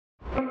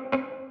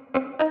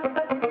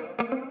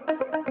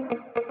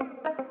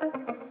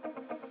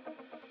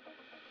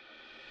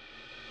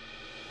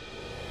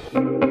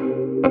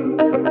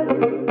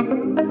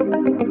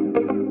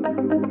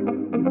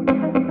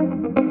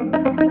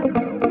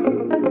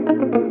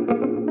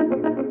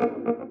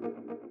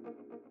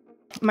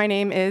My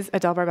name is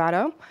Adele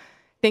Barbato.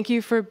 Thank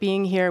you for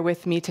being here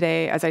with me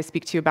today as I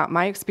speak to you about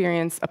my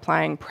experience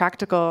applying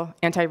practical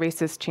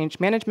anti-racist change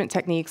management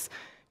techniques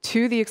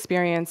to the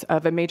experience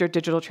of a major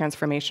digital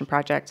transformation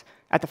project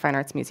at the Fine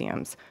Arts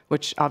Museums,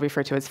 which I'll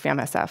refer to as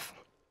FAMSF.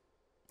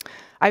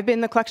 I've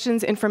been the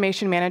Collections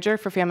Information Manager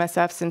for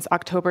FAMSF since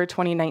October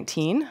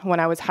 2019,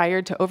 when I was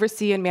hired to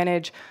oversee and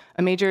manage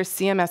a major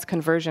CMS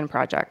conversion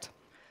project.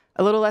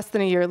 A little less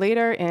than a year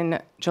later,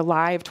 in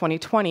July of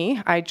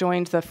 2020, I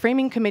joined the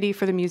Framing Committee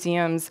for the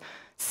museum's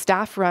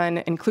staff-run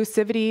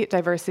Inclusivity,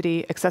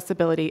 Diversity,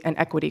 Accessibility, and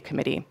Equity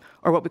Committee,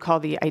 or what we call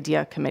the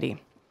IDEA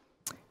Committee.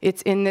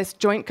 It's in this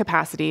joint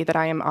capacity that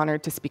I am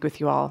honored to speak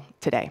with you all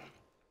today.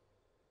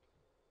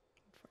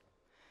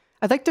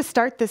 I'd like to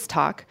start this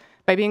talk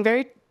by being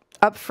very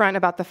upfront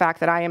about the fact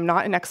that I am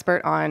not an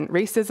expert on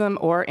racism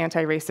or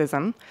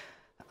anti-racism.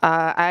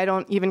 I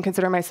don't even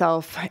consider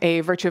myself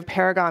a virtue of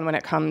paragon when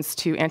it comes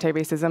to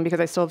anti-racism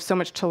because I still have so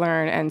much to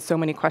learn and so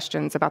many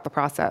questions about the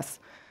process.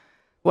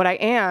 What I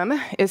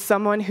am is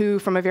someone who,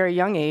 from a very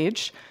young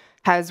age,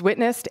 has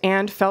witnessed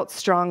and felt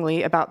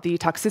strongly about the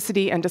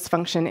toxicity and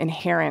dysfunction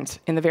inherent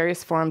in the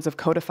various forms of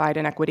codified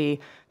inequity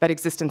that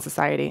exist in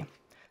society,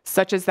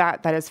 such as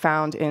that is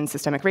found in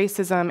systemic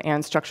racism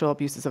and structural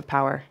abuses of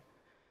power,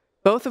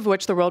 both of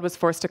which the world was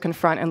forced to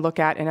confront and look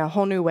at in a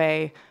whole new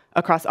way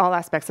across all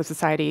aspects of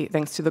society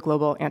thanks to the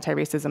global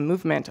anti-racism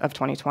movement of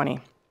 2020.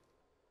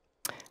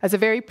 As a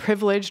very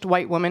privileged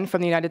white woman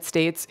from the United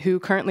States who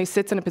currently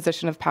sits in a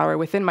position of power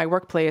within my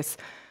workplace,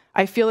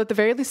 I feel that the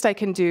very least I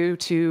can do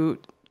to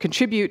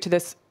contribute to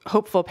this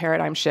hopeful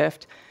paradigm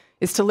shift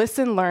is to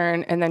listen,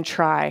 learn, and then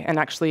try and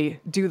actually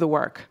do the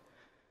work.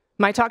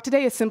 My talk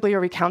today is simply a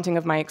recounting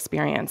of my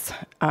experience.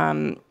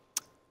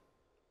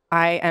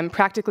 I am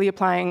practically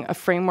applying a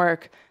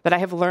framework that I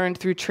have learned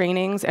through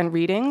trainings and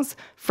readings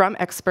from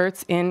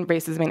experts in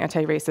racism and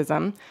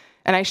anti-racism.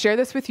 And I share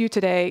this with you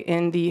today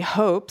in the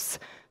hopes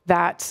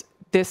that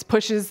this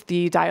pushes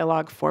the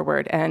dialogue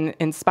forward and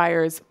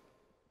inspires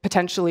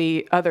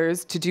potentially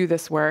others to do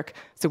this work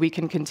so we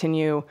can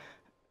continue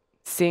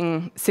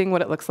seeing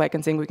what it looks like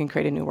and seeing we can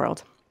create a new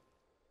world.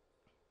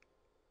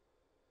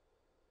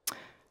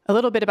 A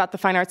little bit about the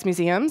Fine Arts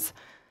Museums.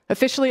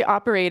 Officially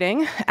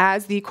operating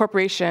as the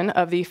corporation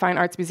of the Fine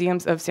Arts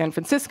Museums of San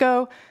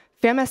Francisco,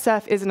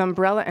 FAMSF is an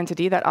umbrella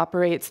entity that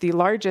operates the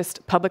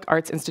largest public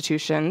arts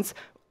institutions,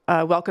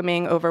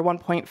 welcoming over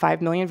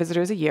 1.5 million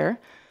visitors a year,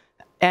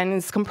 and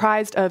is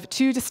comprised of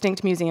two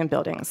distinct museum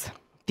buildings.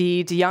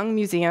 The DeYoung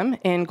Museum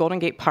in Golden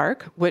Gate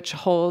Park, which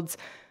holds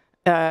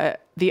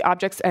the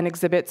objects and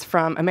exhibits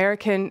from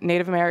American,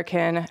 Native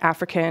American,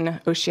 African,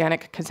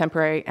 Oceanic,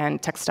 contemporary,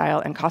 and textile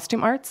and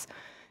costume arts,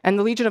 and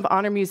the Legion of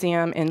Honor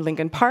Museum in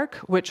Lincoln Park,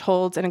 which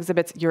holds and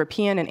exhibits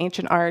European and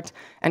ancient art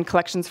and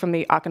collections from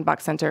the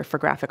Achenbach Center for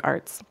Graphic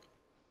Arts.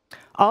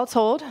 All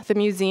told, the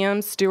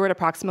museums steward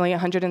approximately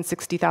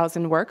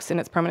 160,000 works in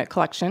its permanent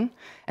collection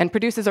and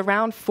produces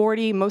around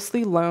 40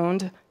 mostly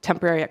loaned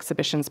temporary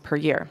exhibitions per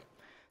year.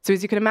 So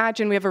as you can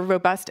imagine, we have a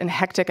robust and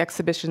hectic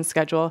exhibition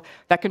schedule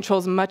that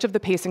controls much of the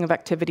pacing of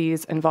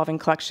activities involving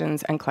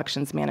collections and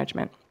collections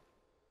management.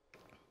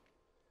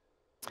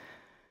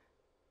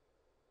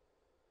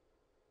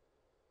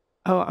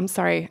 Oh, I'm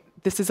sorry.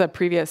 This is a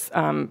previous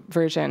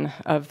version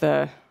of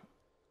the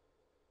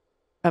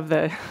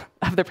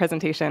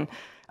presentation.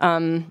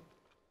 That's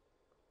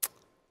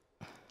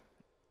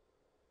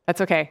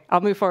okay.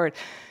 I'll move forward.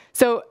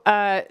 So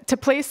to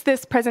place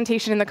this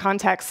presentation in the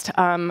context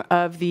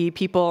of the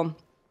people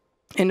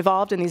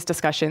involved in these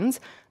discussions,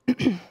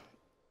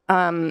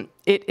 I'm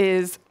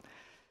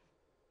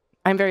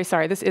very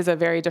sorry. This is a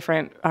very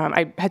different.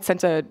 I had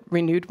sent a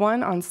renewed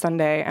one on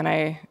Sunday,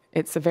 and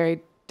it's a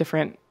very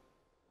different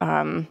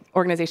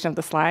organization of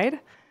the slide.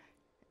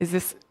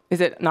 Is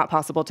it not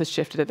possible to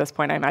shift it at this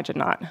point? I imagine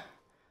not.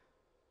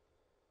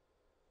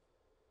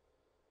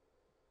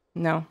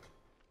 No.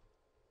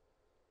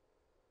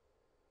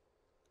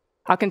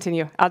 I'll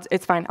continue.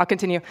 It's fine. I'll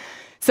continue.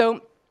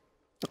 So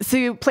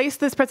to place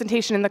this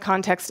presentation in the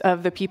context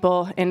of the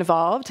people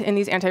involved in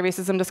these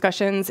anti-racism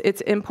discussions,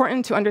 it's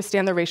important to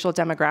understand the racial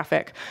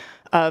demographic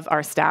of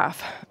our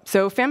staff.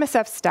 So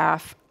FAMSF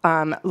staff,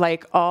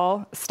 like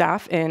all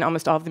staff in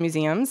almost all of the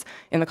museums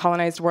in the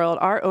colonized world,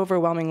 are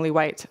overwhelmingly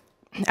white,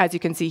 as you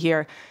can see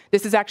here.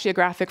 This is actually a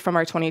graphic from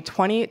our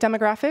 2020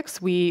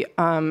 demographics. We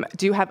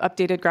do have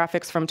updated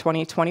graphics from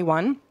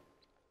 2021,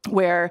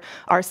 where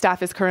our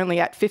staff is currently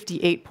at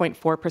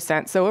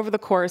 58.4%. So over the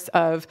course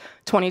of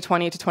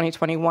 2020 to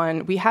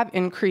 2021, we have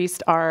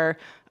increased our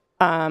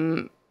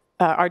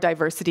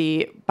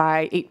diversity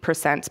by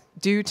 8%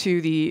 due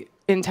to the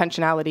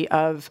intentionality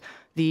of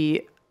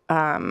the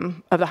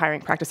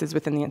hiring practices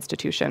within the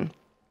institution.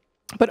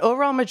 But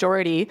overall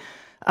majority,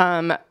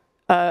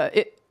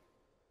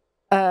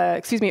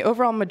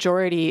 overall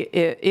majority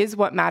is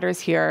what matters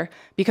here,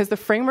 because the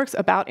frameworks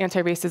about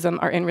anti-racism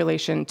are in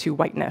relation to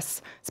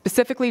whiteness,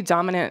 specifically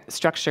dominant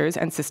structures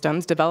and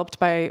systems developed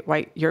by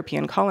white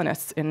European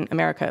colonists, in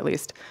America at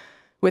least.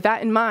 With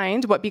that in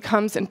mind, what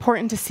becomes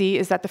important to see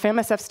is that the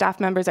FAMSF staff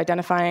members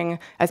identifying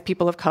as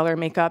people of color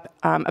make up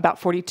about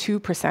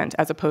 42%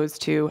 as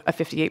opposed to a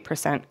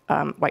 58%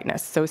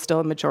 whiteness, so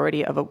still a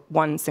majority of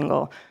one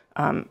single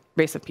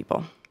race of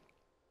people.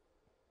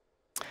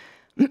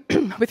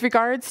 With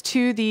regards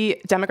to the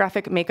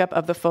demographic makeup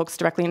of the folks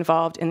directly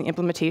involved in the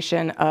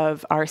implementation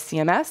of our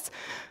CMS,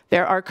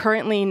 there are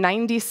currently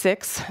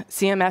 96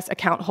 CMS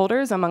account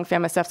holders among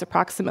FAMSF's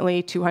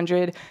approximately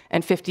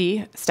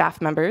 250 staff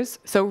members.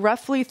 So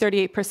roughly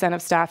 38%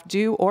 of staff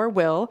do or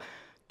will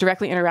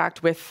directly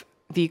interact with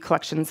the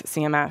collections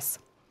CMS.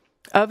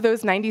 Of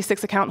those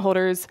 96 account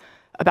holders,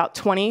 about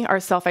 20 are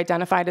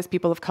self-identified as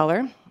people of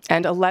color,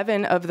 and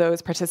 11 of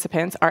those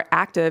participants are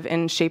active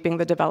in shaping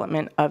the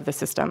development of the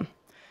system.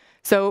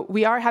 So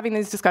we are having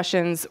these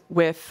discussions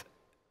with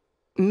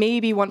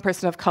maybe one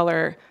person of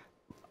color,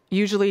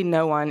 usually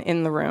no one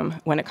in the room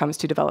when it comes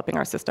to developing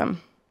our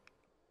system.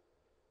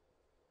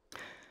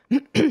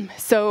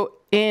 So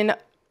in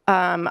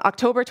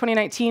October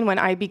 2019, when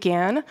I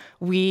began,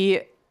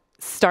 we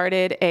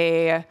started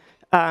a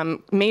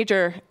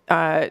major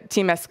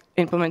TMS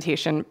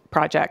implementation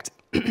project.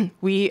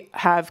 We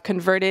have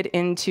converted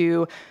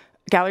into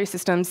Gallery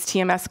Systems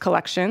TMS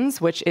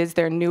Collections, which is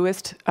their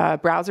newest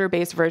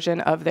browser-based version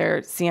of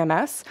their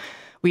CMS.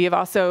 We have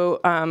also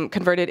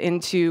converted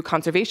into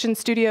Conservation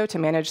Studio to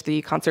manage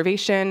the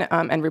conservation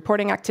and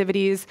reporting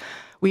activities.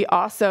 We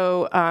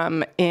also,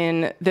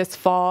 in this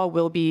fall,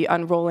 will be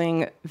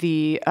unrolling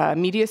the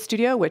Media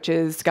Studio, which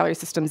is Gallery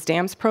Systems'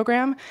 DAMS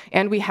program.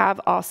 And we have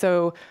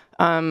also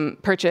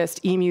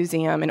purchased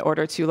eMuseum in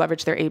order to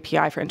leverage their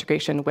API for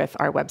integration with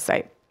our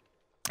website.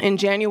 In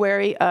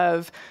January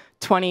of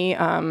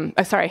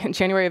in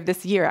January of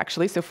this year,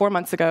 actually, so 4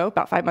 months ago,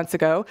 about 5 months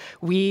ago,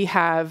 we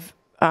have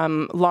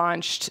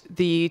launched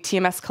the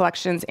TMS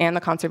Collections and the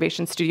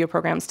Conservation Studio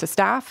programs to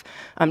staff,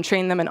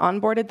 trained them and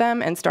onboarded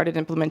them, and started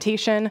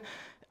implementation.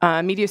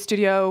 Media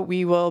Studio,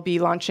 we will be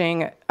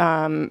launching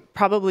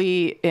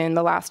probably in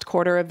the last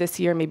quarter of this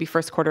year, maybe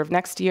first quarter of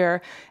next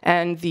year.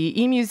 And the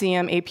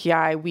eMuseum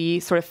API,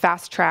 we sort of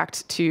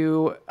fast-tracked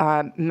to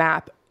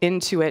map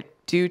into it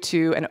due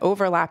to an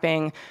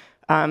overlapping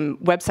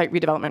website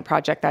redevelopment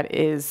project that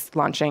is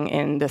launching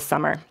in this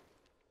summer.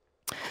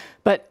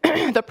 But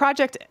the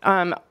project,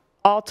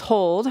 all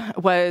told,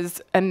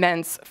 was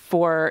immense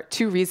for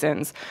two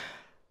reasons.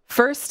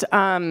 First,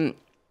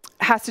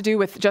 has to do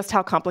with just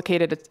how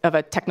complicated of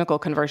a technical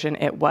conversion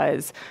it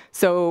was.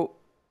 So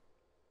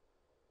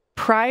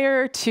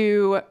prior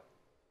to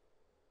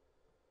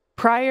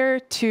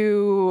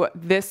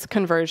this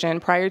conversion,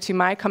 prior to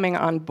my coming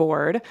on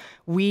board,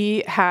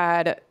 we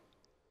had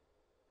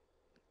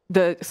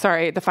the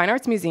Fine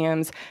Arts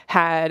Museums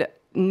had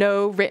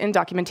no written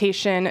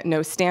documentation,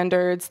 no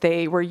standards.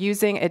 They were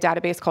using a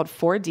database called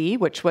 4D,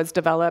 which was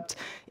developed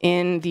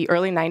in the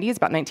early 90s,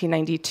 about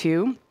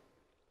 1992.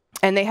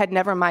 And they had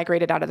never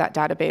migrated out of that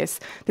database.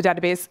 The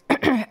database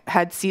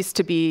had ceased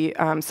to be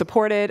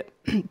supported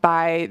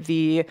by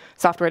the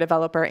software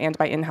developer and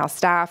by in-house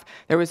staff.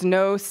 There was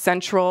no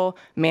central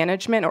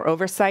management or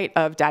oversight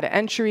of data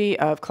entry,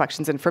 of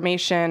collections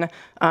information,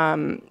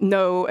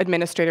 no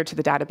administrator to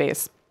the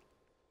database.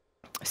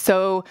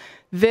 So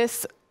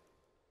this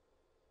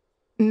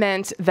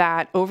meant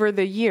that over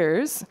the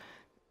years,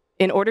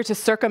 in order to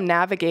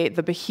circumnavigate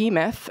the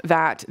behemoth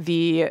that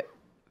the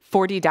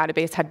 4D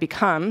database had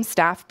become,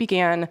 staff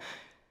began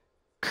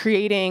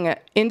creating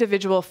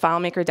individual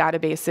FileMaker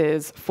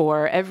databases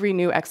for every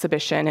new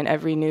exhibition and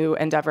every new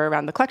endeavor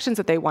around the collections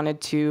that they wanted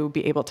to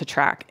be able to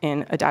track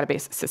in a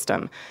database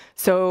system.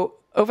 So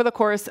over the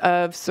course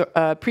of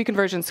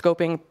pre-conversion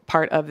scoping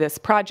part of this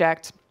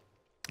project,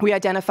 we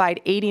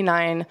identified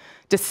 89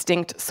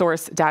 distinct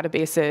source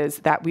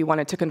databases that we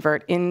wanted to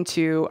convert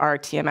into our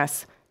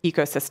TMS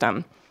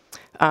ecosystem.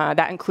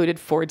 That included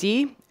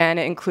 4D, and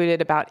it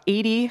included about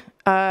 80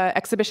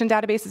 exhibition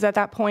databases at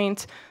that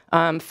point,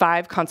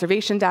 5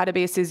 conservation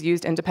databases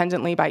used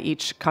independently by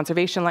each of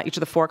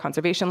the 4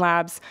 conservation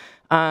labs,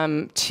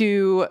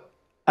 2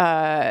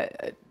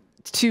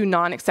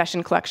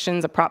 non-accession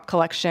collections, a prop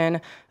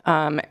collection,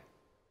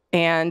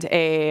 and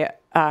a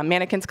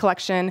mannequins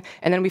collection,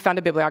 and then we found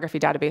a bibliography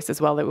database as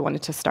well that we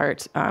wanted to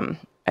start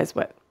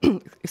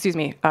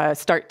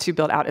start to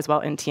build out as well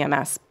in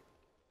TMS.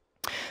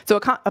 So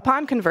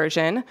upon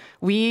conversion,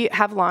 we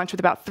have launched with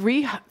about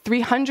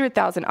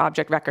 300,000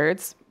 object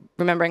records,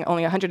 remembering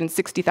only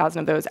 160,000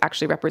 of those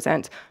actually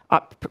represent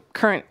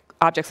current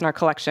objects in our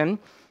collection,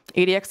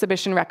 80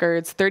 exhibition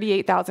records,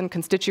 38,000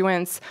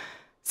 constituents,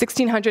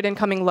 1,600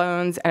 incoming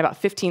loans, and about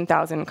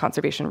 15,000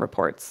 conservation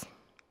reports.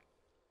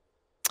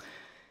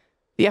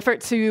 The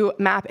effort to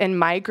map and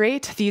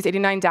migrate these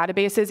 89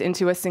 databases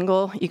into a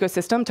single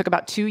ecosystem took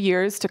about 2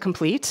 years to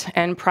complete,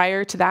 and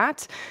prior to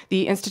that,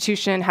 the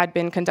institution had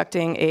been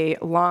conducting a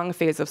long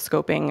phase of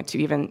scoping to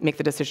even make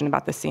the decision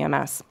about the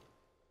CMS.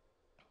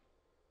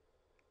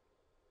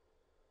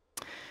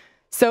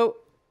 So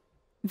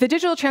the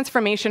digital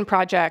transformation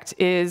project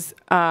is,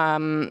 let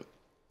me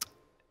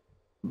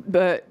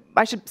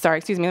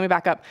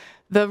back up.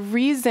 The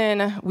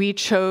reason we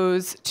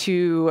chose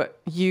to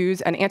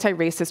use an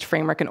anti-racist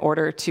framework in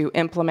order to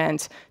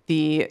implement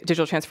the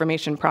digital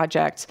transformation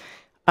project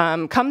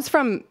comes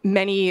from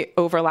many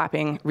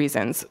overlapping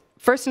reasons.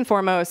 First and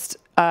foremost,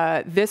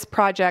 this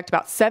project,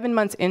 about 7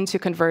 months into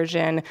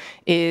conversion,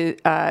 is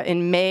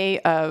in May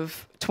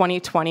of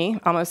 2020,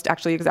 almost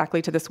actually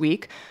exactly to this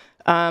week,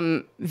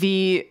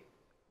 the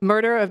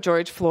murder of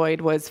George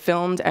Floyd was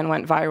filmed and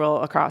went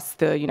viral across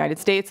the United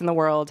States and the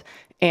world,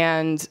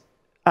 and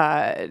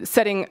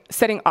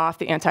setting off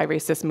the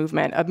anti-racist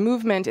movement, a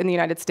movement in the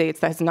United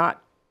States that has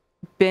not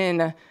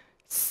been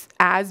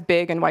as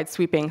big and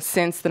wide-sweeping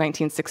since the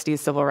 1960s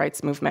civil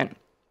rights movement.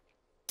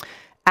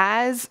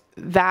 As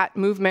that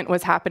movement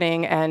was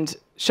happening and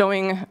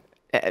showing,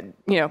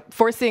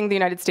 forcing the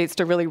United States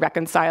to really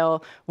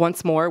reconcile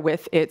once more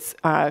with its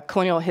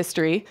colonial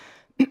history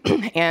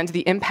and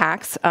the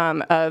impacts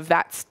of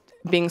that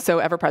being so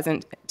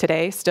ever-present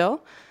today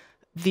still,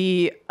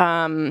 the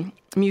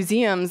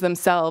museums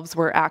themselves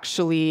were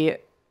actually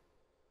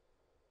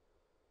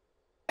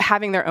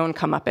having their own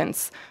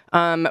comeuppance.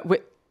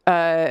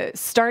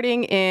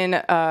 Starting in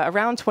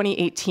around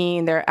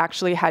 2018, there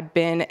actually had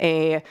been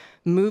a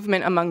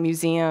movement among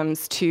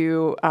museums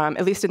to,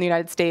 at least in the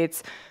United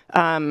States,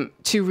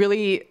 to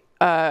really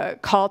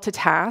call to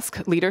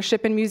task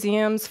leadership in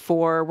museums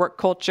for work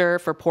culture,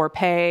 for poor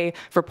pay,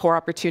 for poor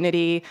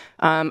opportunity.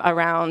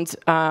 Around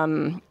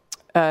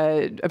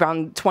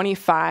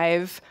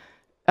 25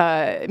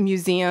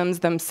 museums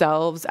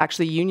themselves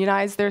actually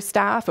unionized their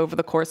staff over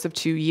the course of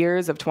 2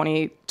 years of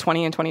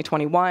 2020 and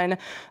 2021.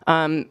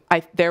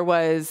 There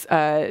was,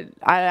 I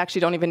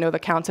actually don't even know the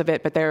count of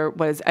it, but there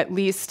was at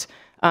least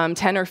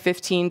 10 or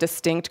 15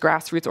 distinct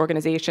grassroots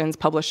organizations,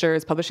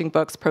 publishers, publishing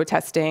books,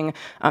 protesting,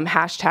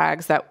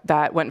 hashtags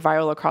that went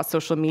viral across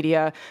social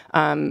media,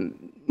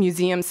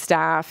 museum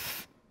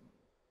staff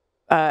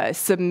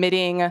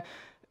submitting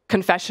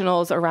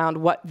confessionals around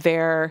what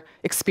their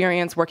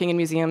experience working in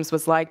museums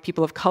was like,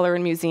 people of color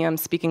in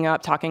museums speaking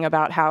up, talking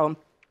about how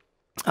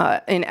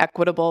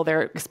inequitable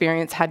their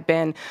experience had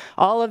been.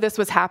 All of this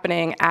was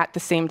happening at the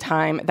same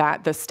time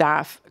that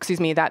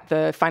that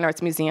the Fine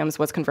Arts Museums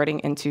was converting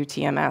into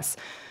TMS.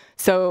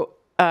 So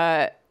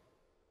as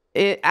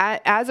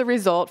a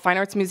result, Fine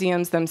Arts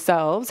Museums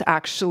themselves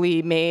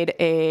actually made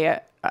a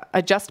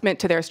adjustment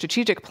to their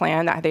strategic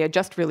plan that they had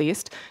just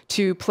released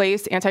to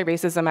place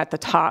anti-racism at the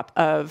top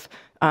of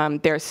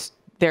their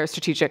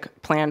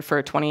strategic plan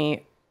for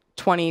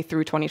 2020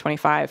 through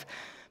 2025.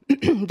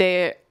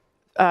 Their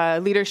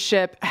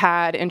leadership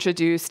had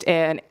introduced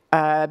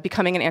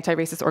becoming an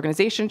anti-racist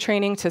organization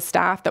training to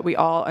staff that we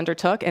all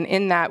undertook, and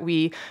in that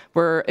we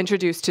were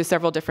introduced to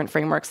several different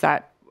frameworks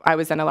that I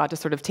was then allowed to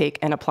sort of take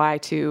and apply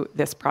to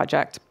this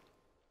project.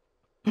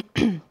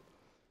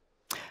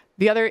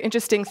 The other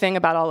interesting thing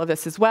about all of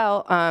this as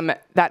well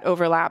that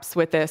overlaps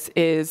with this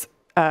is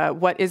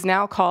what is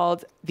now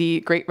called the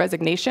Great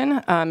Resignation,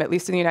 at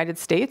least in the United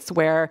States,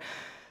 where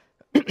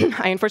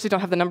I unfortunately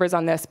don't have the numbers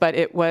on this, but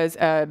it was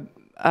a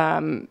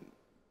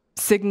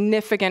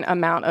significant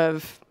amount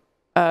of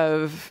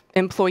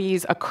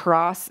employees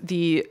across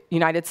the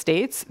United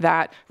States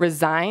that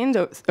resigned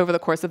over the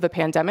course of the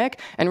pandemic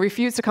and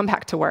refused to come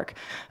back to work.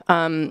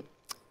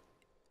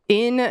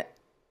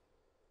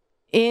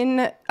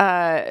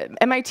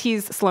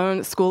 MIT's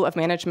Sloan School of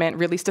Management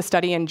released a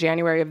study in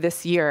January of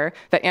this year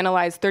that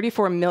analyzed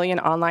 34 million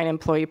online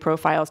employee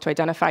profiles to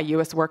identify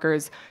U.S.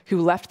 workers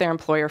who left their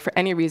employer for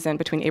any reason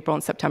between April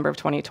and September of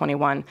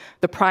 2021,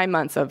 the prime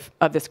months of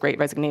this Great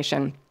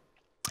Resignation.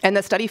 And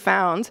the study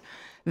found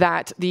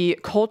that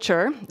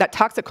that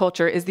toxic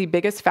culture is the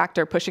biggest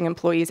factor pushing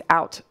employees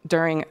out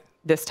during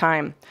this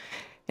time.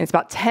 And it's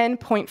about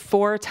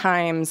 10.4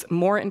 times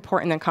more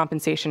important than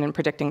compensation in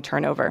predicting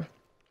turnover.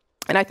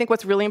 And I think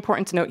what's really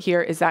important to note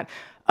here is that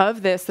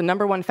of this, the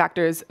number one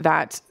factors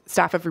that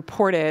staff have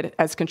reported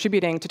as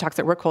contributing to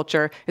toxic work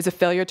culture is a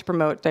failure to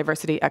promote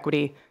diversity,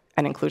 equity,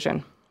 and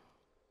inclusion.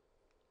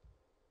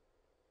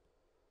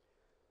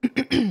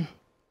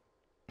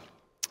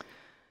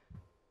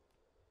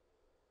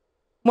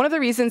 One of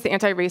the reasons the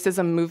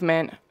anti-racism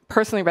movement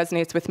personally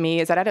resonates with me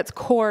is that at its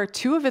core,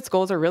 two of its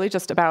goals are really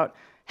just about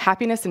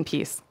happiness and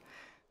peace.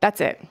 That's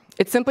it.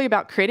 It's simply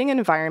about creating an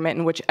environment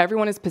in which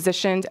everyone is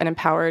positioned and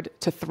empowered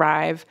to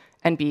thrive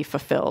and be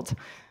fulfilled.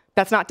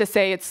 That's not to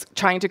say it's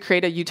trying to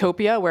create a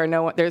utopia where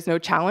there's no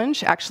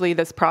challenge. Actually,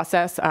 this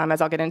process, as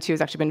I'll get into,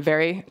 has actually been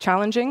very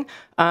challenging.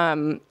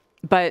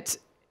 But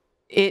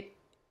it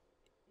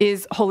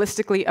is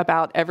holistically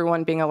about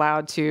everyone being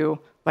allowed to,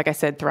 like I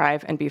said,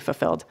 thrive and be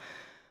fulfilled.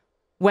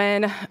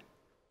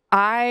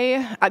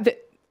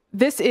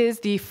 This is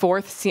the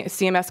fourth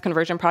CMS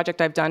conversion project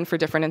I've done for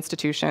different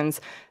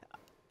institutions.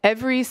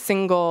 Every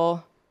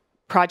single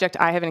project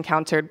I have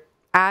encountered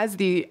as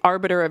the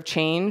arbiter of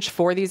change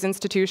for these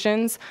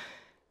institutions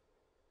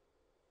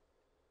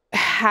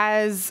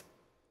has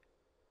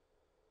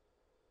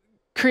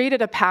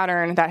created a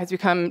pattern that has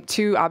become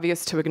too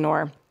obvious to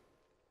ignore.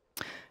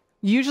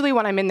 Usually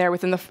when I'm in there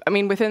within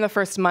the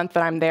first month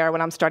that I'm there,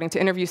 when I'm starting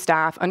to interview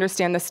staff,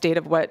 understand the state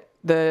of what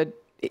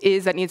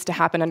is that needs to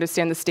happen,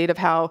 understand the state of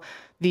how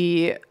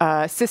the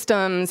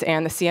systems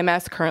and the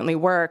CMS currently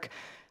work,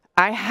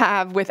 I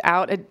have,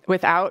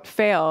 without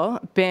fail,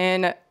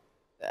 been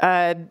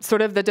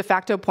sort of the de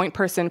facto point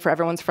person for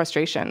everyone's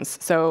frustrations.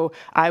 So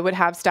I would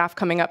have staff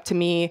coming up to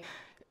me,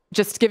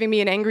 just giving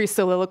me an angry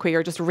soliloquy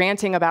or just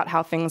ranting about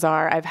how things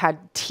are. I've had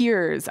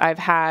tears. I've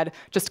had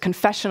just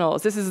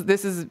confessionals. This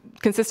is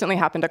consistently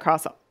happened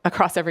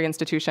across every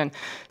institution.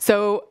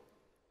 So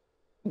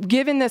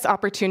given this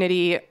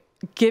opportunity,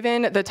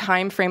 given the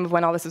time frame of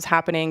when all this is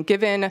happening,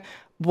 given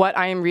what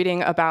I am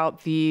reading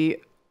about the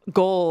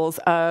goals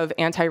of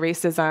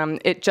anti-racism,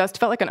 it just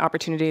felt like an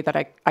opportunity that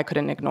I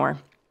couldn't ignore.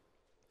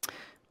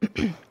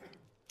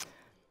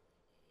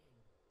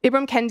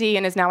 Ibram Kendi,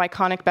 in his now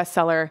iconic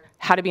bestseller,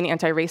 How to Be an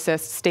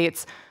Anti-Racist,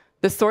 states,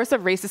 "The source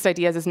of racist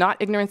ideas is not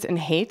ignorance and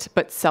hate,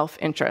 but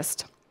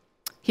self-interest."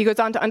 He goes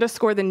on to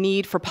underscore the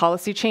need for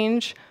policy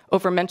change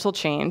over mental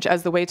change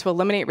as the way to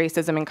eliminate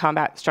racism and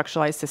combat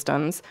structuralized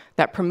systems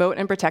that promote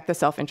and protect the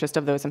self-interest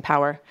of those in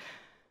power.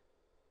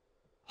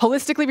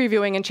 Holistically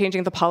reviewing and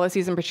changing the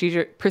policies and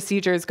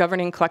procedures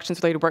governing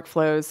collections-related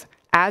workflows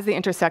as they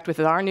intersect with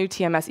our new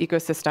TMS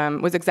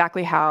ecosystem was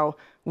exactly how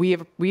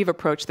we've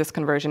approached this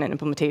conversion and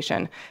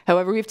implementation.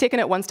 However, we've taken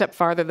it one step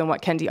farther than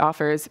what Kendi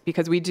offers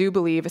because we do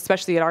believe,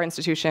 especially at our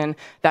institution,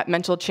 that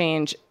mental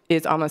change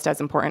is almost as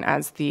important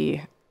as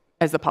the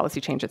policy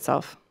change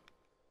itself.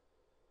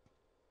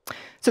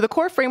 So the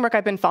core framework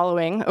I've been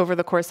following over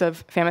the course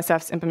of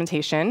FAMSF's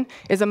implementation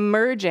is a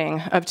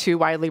merging of two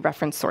widely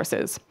referenced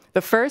sources.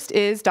 The first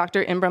is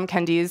Dr. Ibram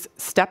Kendi's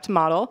stepped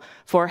model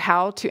for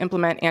how to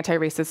implement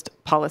anti-racist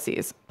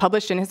policies,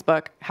 published in his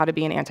book, How to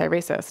Be an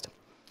Anti-Racist.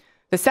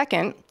 The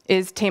second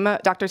is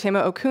Dr.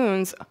 Tema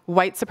Okun's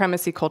white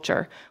supremacy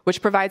culture,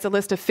 which provides a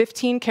list of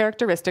 15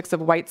 characteristics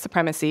of white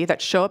supremacy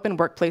that show up in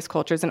workplace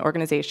cultures and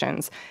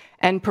organizations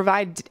and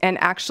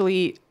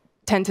actually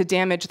tend to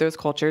damage those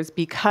cultures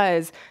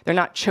because they're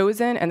not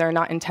chosen and they're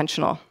not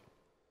intentional.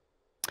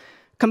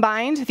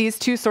 Combined, these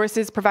two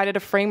sources provided a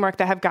framework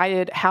that have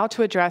guided how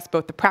to address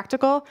both the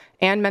practical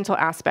and mental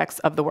aspects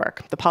of the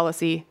work, the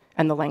policy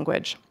and the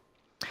language.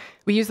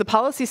 We use the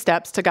policy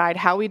steps to guide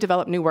how we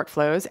develop new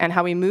workflows and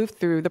how we move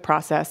through the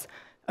process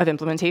of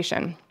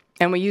implementation.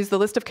 And we use the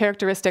list of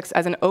characteristics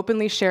as an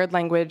openly shared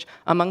language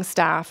among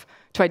staff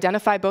to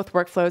identify both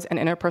workflows and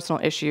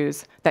interpersonal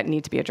issues that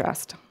need to be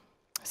addressed.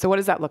 So what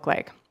does that look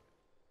like?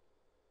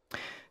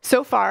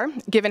 So far,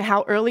 given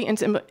how early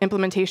into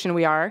implementation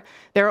we are,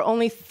 there are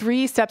only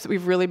 3 steps that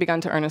we've really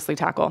begun to earnestly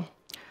tackle.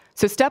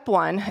 So step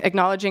 1,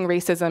 acknowledging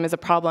racism is a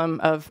problem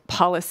of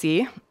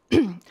policy,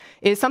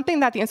 is something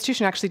that the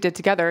institution actually did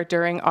together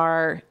during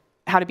our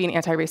How to Be an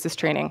Anti-Racist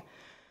training.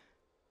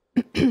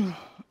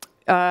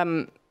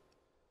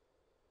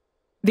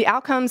 The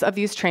outcomes of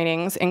these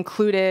trainings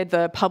included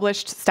the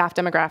published staff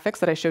demographics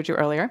that I showed you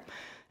earlier,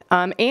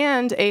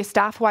 and a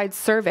staff-wide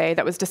survey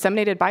that was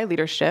disseminated by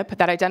leadership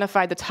that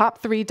identified the top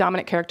 3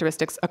 dominant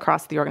characteristics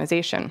across the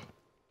organization.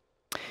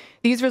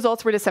 These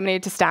results were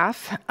disseminated to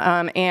staff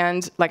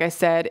and, like I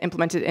said,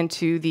 implemented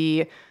into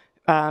the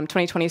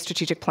 2020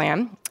 strategic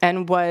plan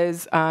and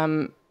was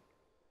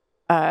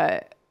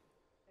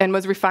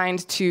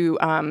refined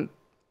to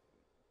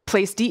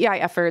place DEI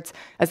efforts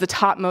as the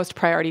topmost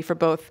priority for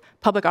both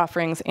public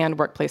offerings and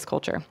workplace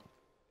culture.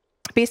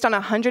 Based on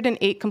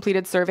 108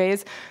 completed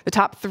surveys, the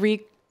top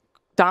 3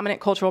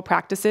 dominant cultural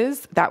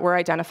practices that were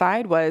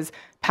identified was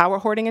power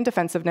hoarding and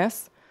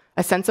defensiveness,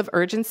 a sense of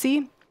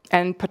urgency,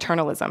 and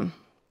paternalism.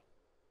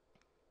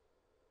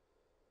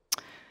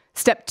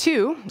 Step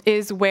 2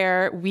 is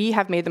where we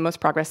have made the most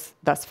progress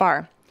thus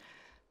far,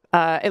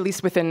 at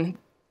least within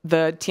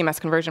the TMS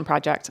conversion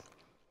project.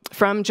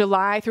 From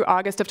July through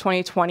August of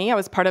 2020, I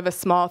was part of a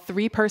small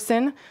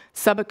 3-person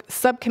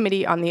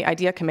subcommittee on the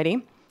IDEA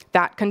committee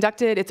that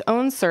conducted its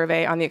own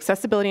survey on the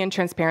accessibility and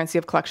transparency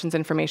of collections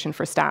information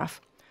for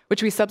staff,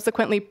 which we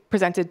subsequently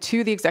presented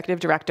to the executive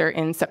director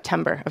in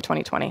September of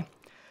 2020.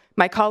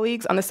 My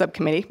colleagues on the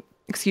subcommittee,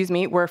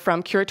 were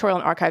from curatorial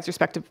and archives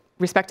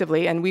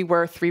respectively, and we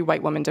were 3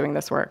 white women doing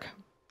this work.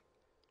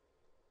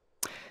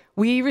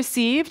 We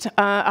received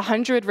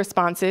 100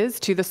 responses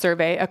to the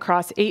survey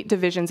across 8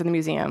 divisions in the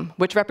museum,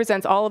 which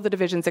represents all of the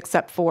divisions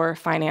except for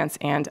finance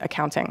and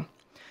accounting.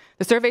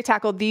 The survey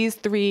tackled these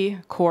 3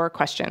 core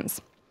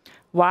questions.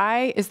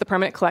 Why is the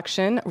permanent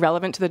collection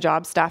relevant to the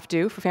job staff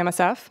do for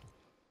FAMSF?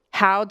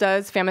 How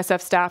does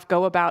FAMSF staff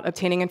go about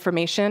obtaining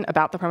information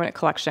about the permanent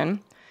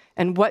collection?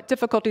 And what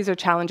difficulties or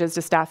challenges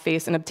do staff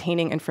face in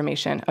obtaining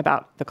information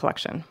about the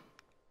collection?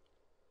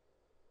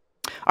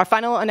 Our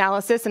final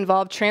analysis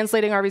involved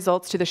translating our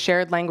results to the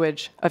shared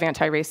language of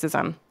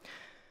anti-racism.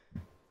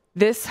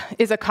 This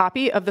is a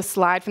copy of the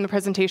slide from the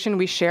presentation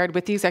we shared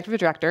with the executive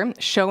director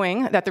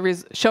showing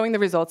the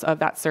results of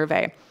that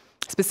survey,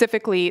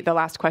 specifically the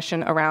last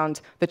question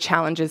around the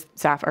challenges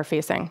staff are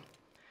facing.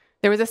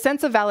 There was a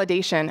sense of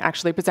validation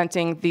actually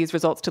presenting these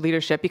results to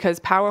leadership because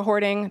power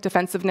hoarding,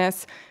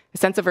 defensiveness, a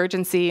sense of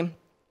urgency,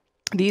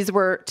 these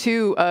were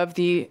two of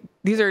the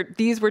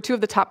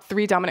top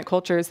 3 dominant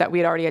cultures that we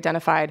had already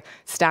identified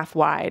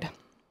staff-wide.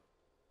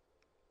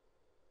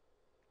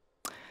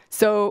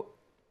 So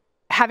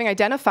having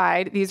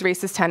identified these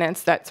racist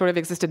tenets that sort of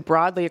existed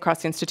broadly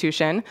across the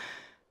institution,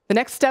 the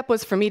next step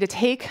was for me to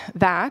take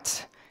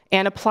that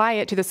and apply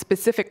it to the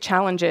specific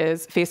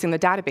challenges facing the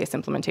database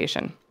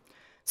implementation.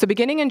 So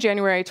beginning in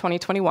January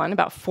 2021,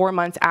 about 4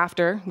 months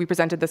after we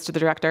presented this to the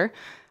director,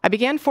 I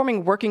began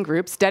forming working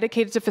groups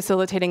dedicated to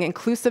facilitating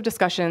inclusive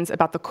discussions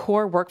about the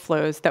core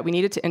workflows that we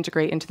needed to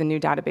integrate into the new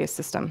database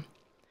system.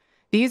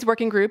 These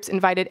working groups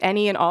invited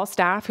any and all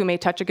staff who may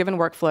touch a given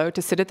workflow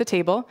to sit at the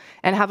table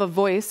and have a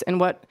voice in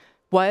what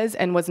was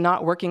and was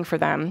not working for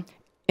them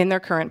in their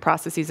current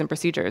processes and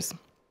procedures.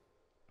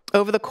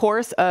 Over the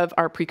course of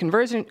our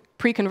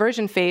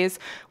pre-conversion phase,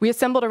 we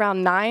assembled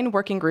around 9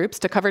 working groups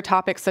to cover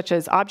topics such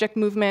as object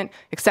movement,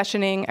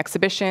 accessioning,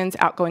 exhibitions,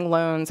 outgoing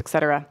loans, et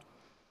cetera.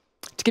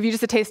 To give you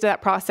just a taste of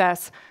that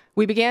process,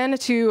 we began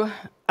to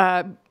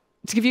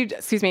give you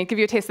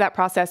a taste of that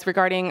process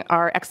regarding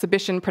our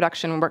exhibition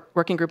production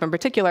working group in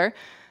particular.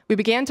 We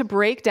began to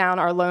break down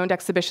our loaned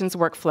exhibitions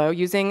workflow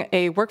using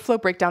a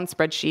workflow breakdown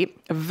spreadsheet,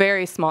 a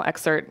very small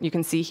excerpt you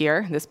can see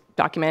here. This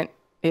document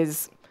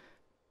is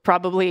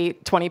probably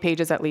 20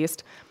 pages at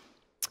least.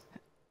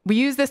 We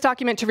use this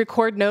document to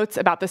record notes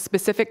about the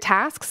specific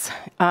tasks,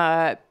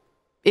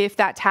 if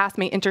that task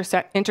may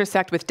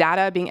intersect with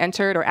data being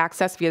entered or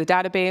accessed via the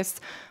database,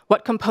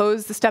 what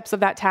composed the steps of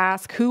that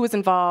task, who was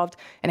involved,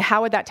 and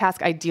how would that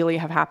task ideally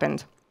have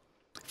happened.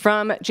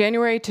 From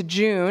January to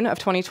June of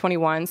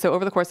 2021, so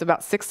over the course of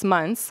about 6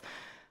 months,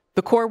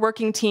 the core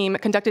working team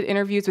conducted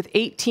interviews with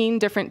 18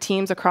 different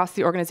teams across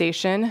the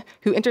organization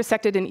who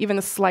intersected in even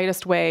the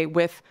slightest way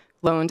with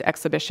loaned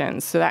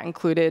exhibitions. So that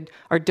included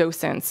our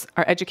docents,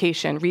 our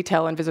education,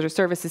 retail, and visitor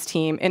services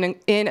team,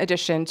 in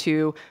addition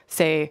to,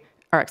 say,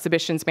 our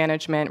exhibitions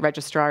management,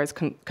 registrars,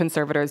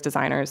 conservators,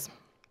 designers.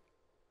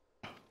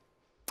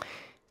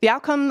 The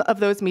outcome of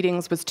those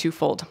meetings was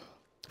twofold.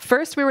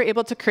 First, we were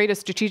able to create a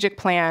strategic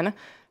plan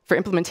for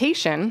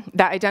implementation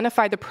that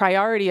identified the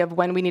priority of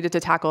when we needed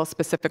to tackle a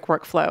specific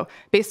workflow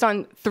based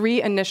on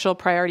 3 initial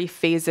priority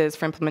phases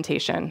for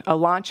implementation: a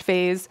launch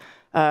phase,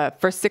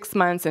 first 6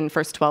 months, and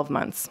first 12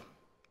 months.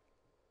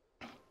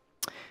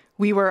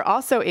 We were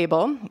also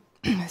able,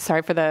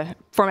 sorry for the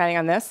formatting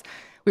on this,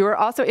 we were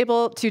also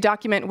able to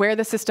document where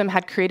the system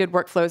had created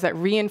workflows that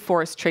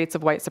reinforced traits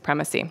of white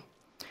supremacy.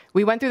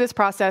 We went through this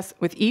process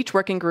with each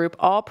working group,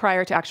 all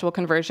prior to actual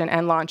conversion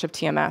and launch of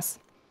TMS.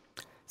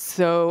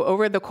 So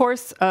over the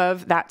course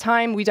of that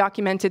time, we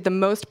documented the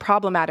most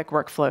problematic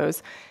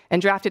workflows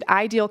and drafted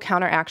ideal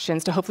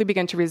counteractions to hopefully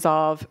begin to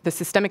resolve the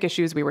systemic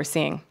issues we were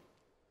seeing.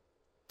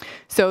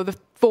 So the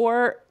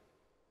four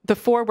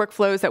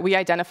workflows that we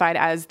identified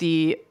as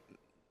the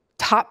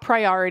top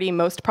priority,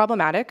 most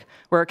problematic,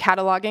 were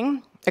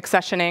cataloging,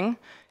 accessioning,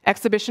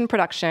 exhibition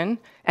production,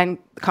 and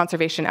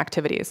conservation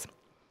activities.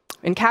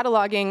 In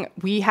cataloging,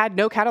 we had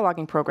no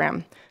cataloging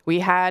program.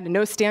 We had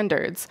no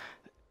standards.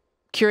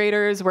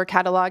 Curators were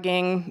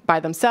cataloging by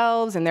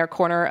themselves in their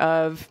corner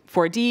of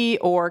 4D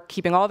or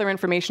keeping all their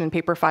information in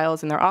paper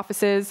files in their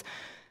offices.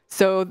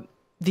 So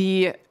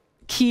the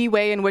key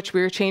way in which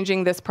we were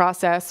changing this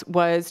process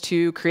was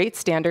to create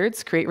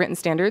standards, create written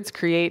standards,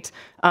 create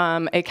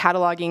a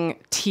cataloging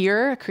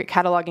tier,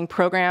 cataloging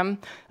program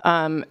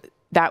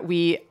that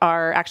we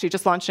are actually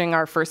just launching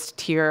our first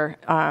tier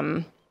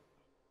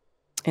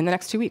in the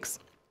next 2 weeks.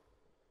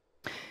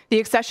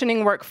 The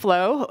accessioning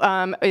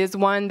workflow is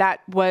one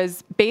that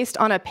was based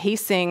on a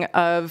pacing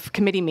of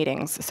committee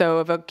meetings. So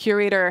if a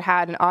curator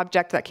had an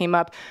object that came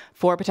up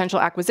for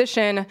potential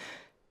acquisition,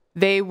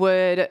 they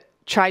would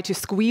try to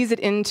squeeze it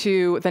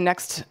into the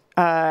next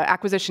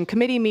acquisition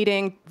committee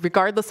meeting,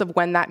 regardless of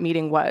when that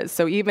meeting was.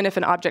 So even if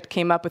an object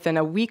came up within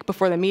a week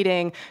before the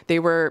meeting, they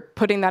were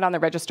putting that on the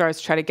registrars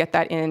to try to get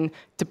that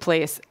into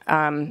place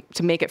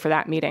to make it for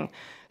that meeting.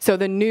 So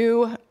the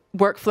new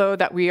workflow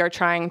that we are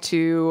trying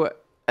to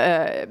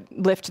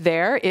lift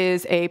there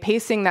is a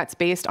pacing that's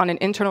based on an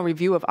internal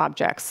review of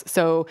objects.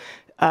 So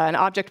an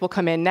object will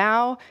come in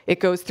now, it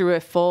goes through a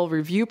full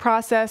review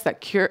process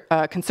that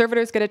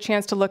conservators get a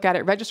chance to look at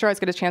it, registrars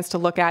get a chance to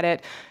look at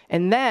it,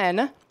 and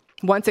then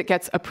once it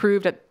gets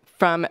approved at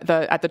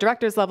the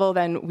director's level,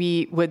 then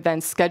we would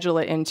then schedule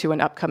it into an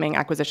upcoming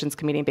acquisitions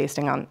committee based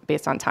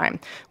on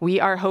time. We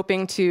are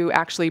hoping to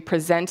actually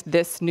present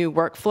this new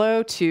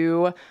workflow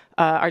to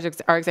our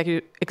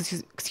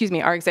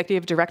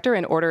executive director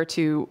in order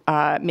to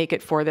make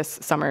it for this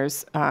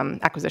summer's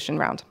acquisition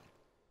round.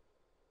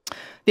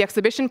 The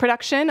exhibition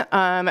production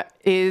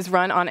is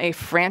run on a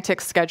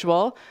frantic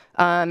schedule,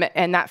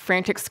 and that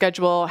frantic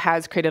schedule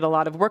has created a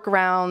lot of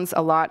workarounds,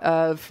 a lot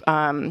of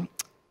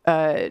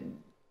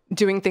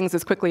doing things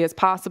as quickly as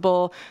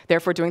possible,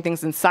 therefore doing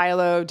things in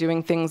silo,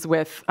 doing things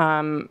with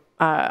on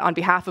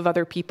behalf of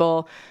other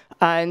people.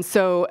 And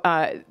so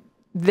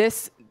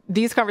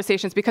these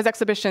conversations, because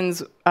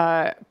exhibitions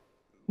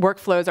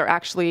workflows are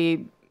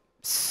actually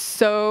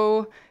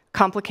so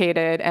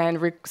complicated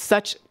and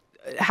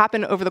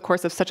happen over the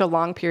course of such a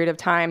long period of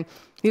time.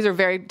 These are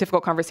very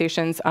difficult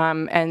conversations,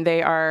 and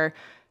they are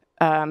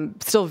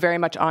still very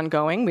much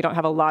ongoing. We don't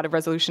have a lot of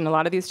resolution in a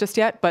lot of these just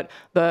yet, but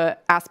the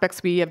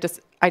aspects we have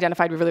just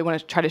identified we really want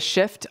to try to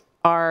shift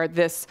are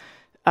this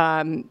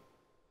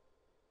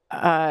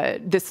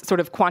this sort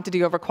of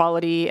quantity over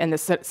quality and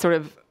this sort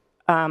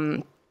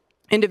of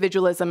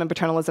individualism and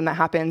paternalism that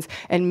happens,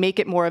 and make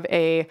it more of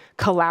a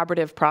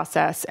collaborative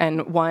process,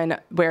 and one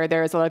where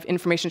there is a lot of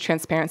information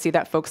transparency,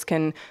 that folks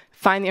can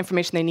find the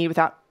information they need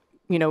without,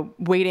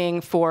 waiting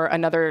for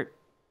another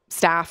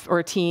staff or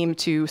a team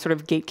to sort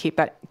of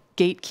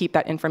gatekeep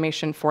that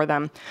information for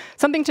them.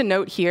 Something to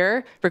note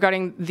here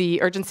regarding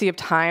the urgency of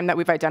time that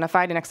we've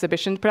identified in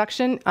exhibition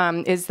production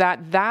is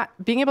that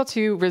being able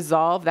to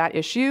resolve that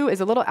issue is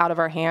a little out of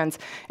our hands.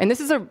 And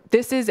this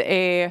is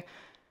a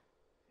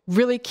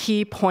really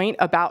key point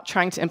about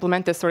trying to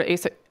implement this sort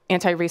of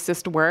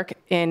anti-racist work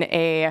in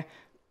a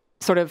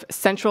sort of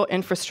central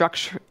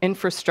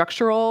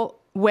infrastructural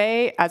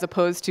way, as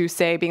opposed to,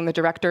 say, being the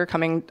director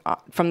coming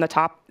from the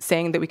top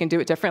saying that we can do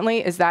it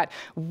differently, is that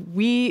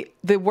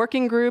the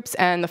working groups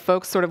and the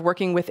folks sort of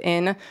working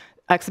within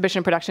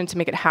exhibition production to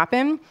make it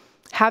happen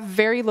have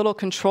very little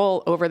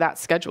control over that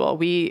schedule.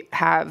 We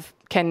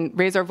can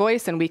raise our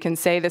voice and we can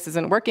say this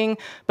isn't working,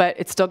 but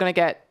it's still going to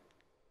get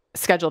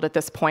scheduled at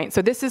this point.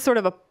 So this is sort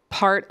of a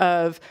part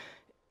of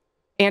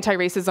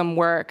anti-racism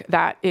work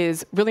that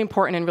is really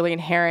important and really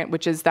inherent,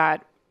 which is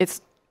that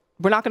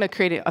we're not going to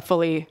create a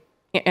fully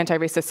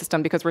anti-racist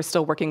system because we're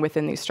still working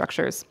within these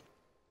structures.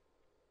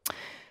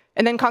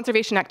 And then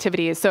conservation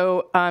activities.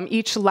 So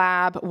each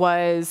lab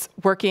was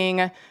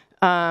working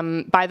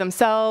by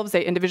themselves.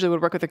 They individually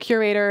would work with a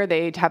curator.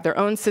 They'd have their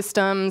own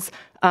systems.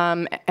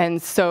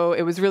 And so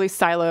it was really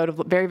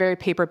siloed, very, very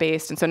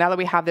paper-based. And so now that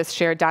we have this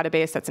shared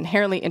database that's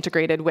inherently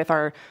integrated with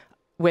our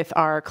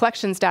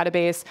collections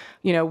database,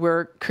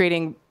 we're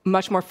creating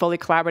much more fully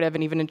collaborative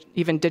and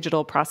even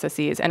digital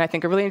processes. And I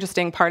think a really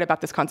interesting part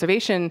about this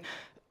conservation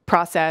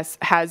process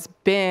has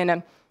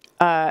been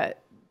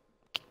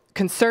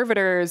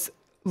conservators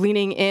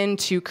leaning in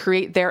to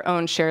create their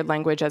own shared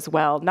language as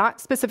well, not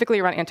specifically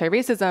around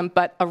anti-racism,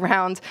 but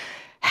around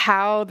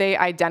how they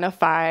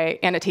identify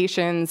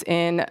annotations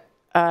in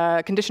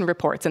condition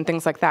reports and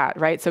things like that,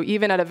 right? So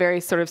even at a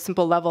very sort of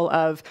simple level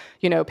of,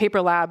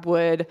 Paper Lab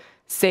would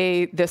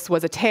say this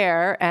was a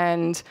tear,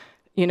 and,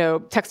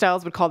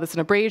 textiles would call this an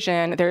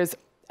abrasion. There's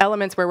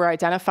elements where we're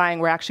identifying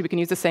where actually we can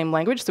use the same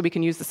language, so we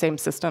can use the same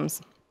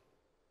systems.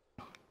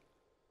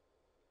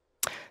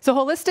 So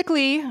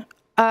holistically,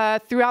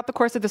 throughout the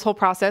course of this whole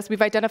process,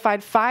 we've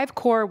identified 5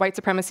 core white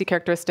supremacy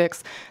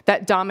characteristics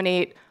that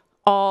dominate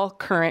all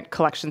current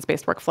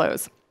collections-based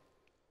workflows.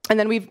 And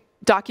then we've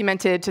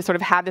documented to sort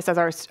of have this as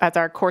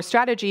our core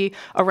strategy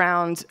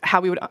around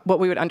what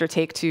we would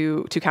undertake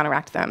to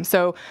counteract them.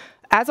 So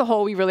as a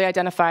whole, we really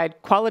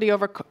identified quantity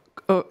over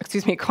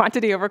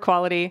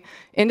quality,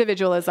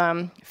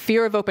 individualism,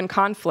 fear of open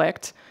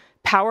conflict,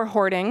 power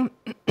hoarding,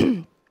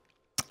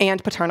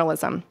 and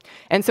paternalism.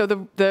 And so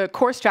the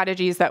core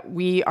strategies that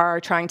we are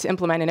trying to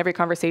implement in every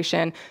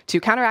conversation to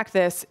counteract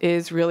this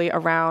is really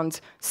around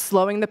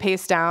slowing the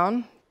pace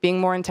down, being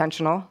more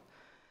intentional,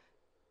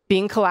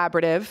 being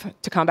collaborative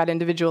to combat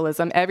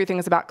individualism. Everything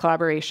is about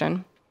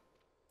collaboration.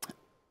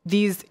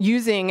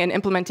 Using and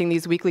implementing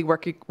these weekly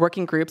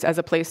working groups as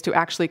a place to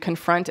actually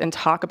confront and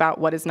talk about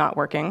what is not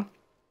working.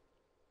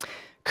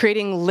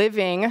 Creating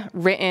living,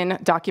 written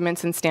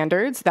documents and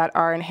standards that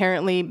are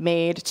inherently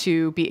made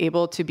to be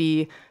able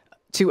to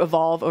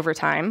evolve over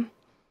time.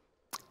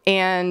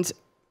 And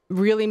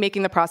really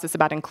making the process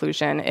about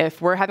inclusion.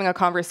 If we're having a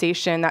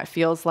conversation that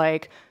feels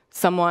like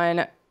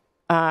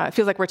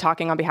we're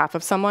talking on behalf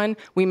of someone,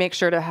 we make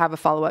sure to have a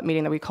follow-up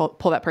meeting that we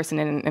pull that person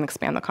in and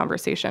expand the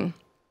conversation.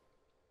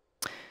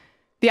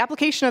 The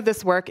application of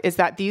this work is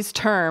that these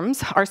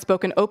terms are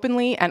spoken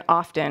openly and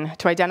often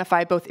to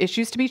identify both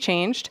issues to be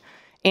changed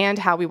and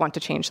how we want to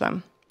change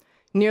them.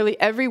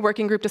 Nearly every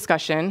working group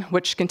discussion,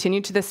 which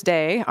continue to this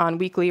day on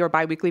weekly or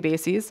bi-weekly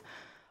bases,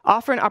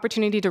 offer an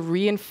opportunity to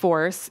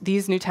reinforce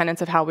these new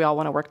tenets of how we all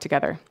want to work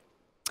together.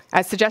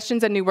 As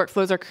suggestions and new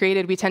workflows are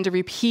created, we tend to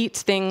repeat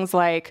things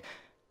like,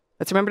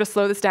 let's remember to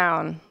slow this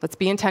down, let's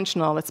be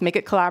intentional, let's make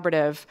it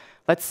collaborative,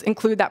 let's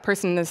include that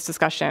person in this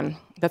discussion.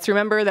 Let's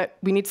remember that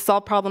we need to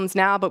solve problems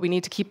now, but we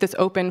need to keep this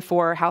open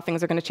for how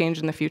things are going to change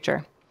in the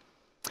future.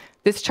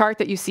 This chart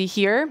that you see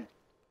here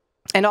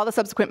and all the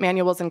subsequent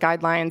manuals and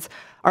guidelines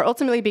are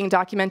ultimately being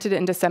documented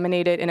and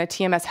disseminated in a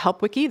TMS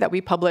help wiki that we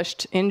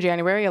published in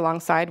January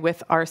alongside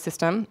with our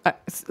system,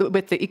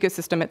 with the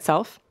ecosystem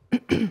itself.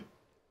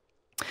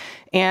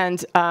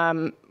 And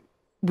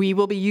we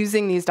will be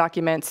using these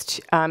documents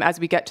as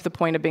we get to the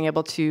point of being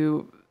able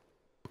to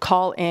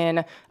call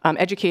in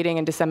educating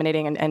and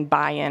disseminating and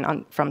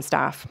buy-in from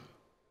staff.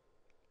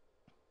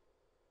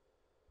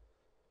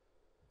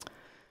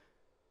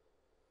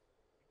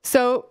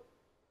 So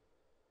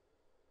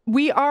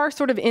we are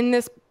sort of in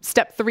this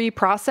step 3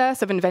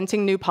 process of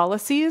inventing new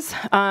policies,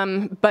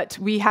 but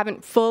we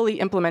haven't fully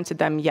implemented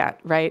them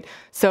yet, right?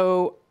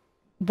 So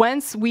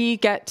once we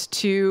get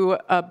to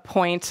a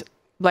point,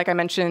 like I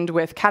mentioned,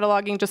 with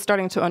cataloging just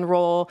starting to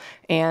unroll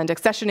and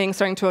accessioning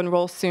starting to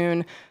unroll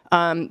soon,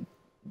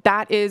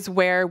 that is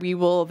where we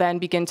will then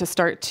begin to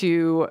start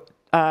to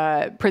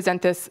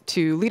present this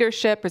to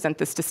leadership, present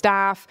this to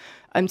staff,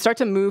 and start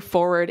to move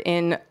forward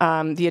in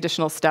the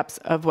additional steps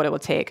of what it will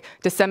take,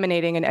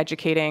 disseminating and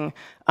educating,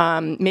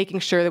 making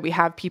sure that we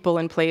have people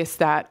in place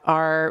that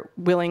are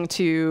willing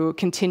to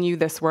continue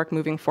this work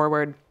moving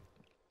forward.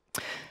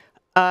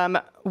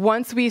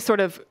 Once we sort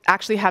of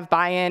actually have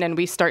buy-in and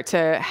we start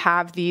to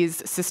have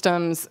these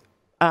systems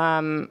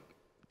tried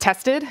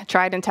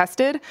and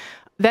tested,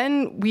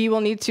 then we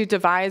will need to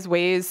devise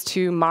ways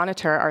to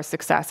monitor our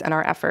success and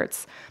our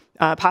efforts.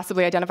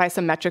 Possibly identify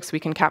some metrics we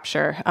can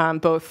capture,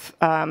 both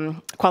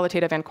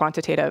qualitative and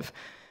quantitative.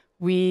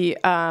 We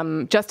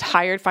just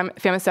hired,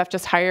 FAMSF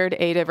just hired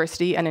a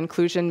diversity and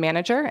inclusion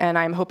manager, and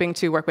I'm hoping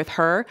to work with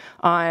her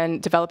on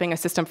developing a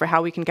system for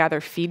how we can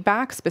gather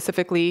feedback,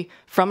 specifically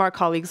from our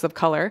colleagues of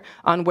color,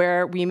 on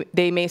where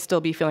they may still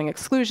be feeling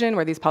exclusion,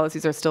 where these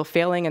policies are still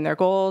failing in their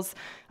goals.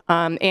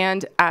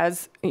 And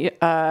as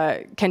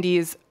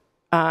Kendi's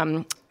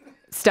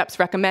steps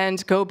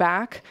recommend, go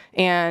back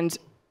and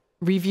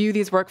review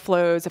these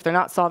workflows. If they're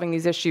not solving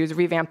these issues,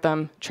 revamp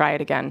them, try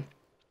it again.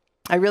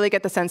 I really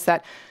get the sense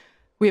that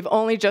we have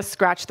only just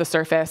scratched the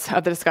surface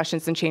of the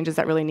discussions and changes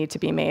that really need to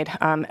be made.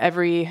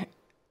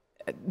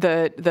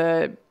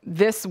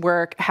 This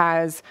work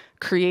has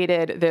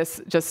created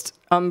this just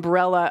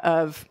umbrella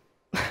of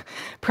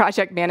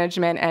project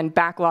management and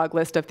backlog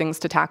list of things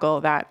to tackle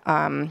that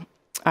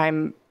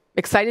I'm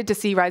excited to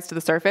see rise to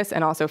the surface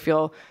and also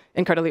feel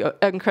incredibly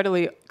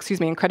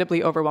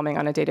overwhelming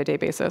on a day-to-day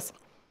basis.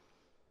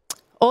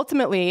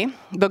 Ultimately,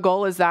 the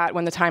goal is that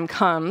when the time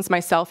comes,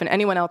 myself and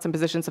anyone else in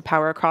positions of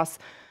power across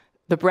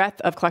the breadth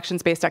of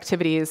collections-based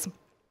activities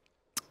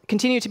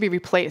continue to be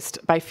replaced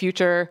by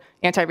future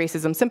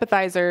anti-racism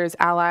sympathizers,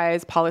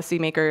 allies,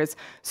 policymakers,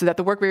 so that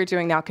the work we are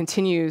doing now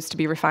continues to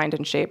be refined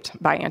and shaped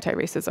by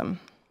anti-racism.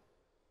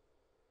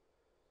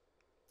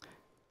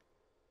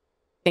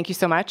 Thank you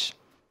so much.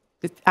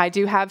 I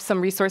do have some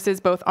resources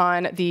both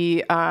on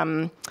the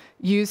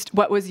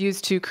what was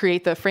used to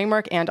create the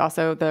framework and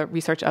also the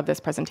research of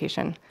this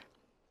presentation.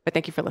 But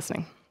thank you for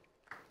listening.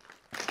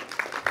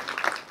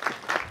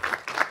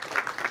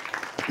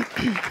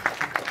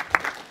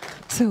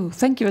 So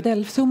thank you,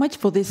 Adele, so much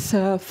for this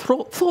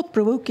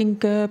thought-provoking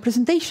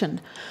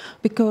presentation,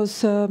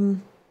 because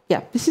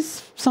yeah, this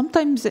is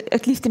sometimes,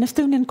 at least in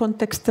Estonian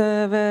context,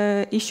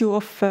 the issue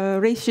of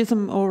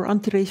racism or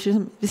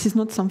anti-racism. This is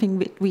not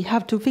something we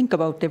have to think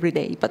about every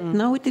day. But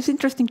now it is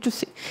interesting to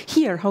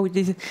hear how it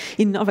is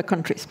in other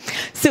countries.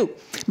 So,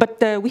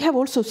 but we have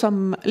also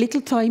some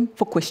little time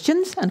for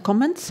questions and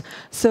comments.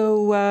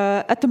 So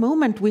at the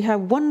moment, we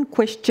have one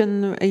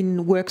question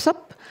in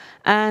workshop.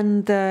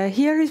 And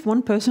here is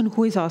one person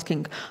who is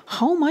asking,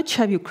 how much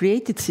have you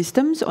created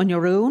systems on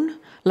your own,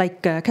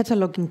 like a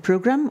cataloging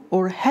program,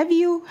 or have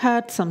you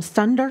had some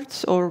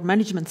standards or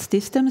management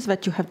systems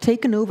that you have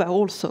taken over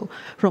also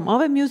from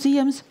other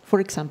museums,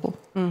 for example?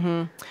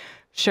 Mm-hmm.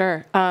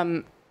 Sure.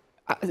 I'm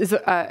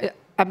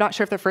not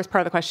sure if the first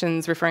part of the question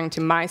is referring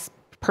to my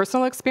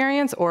personal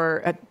experience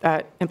or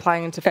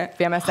implying into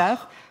FAMSF.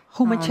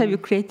 How much have you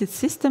created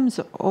systems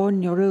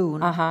on your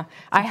own?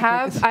 I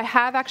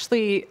have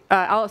actually,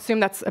 I'll assume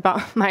that's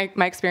about my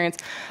experience.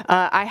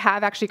 I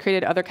have actually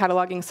created other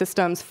cataloging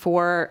systems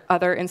for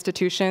other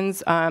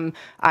institutions.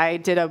 I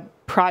did a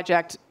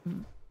project,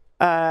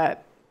 the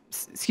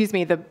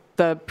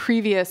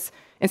previous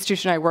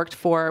institution I worked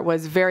for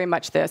was very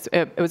much this.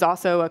 It was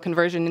also a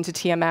conversion into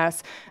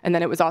TMS, and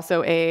then it was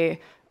also and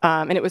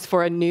it was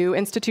for a new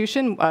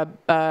institution,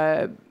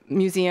 a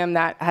museum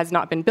that has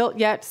not been built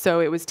yet. So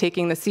it was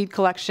taking the seed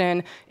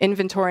collection,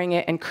 inventorying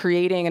it, and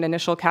creating an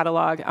initial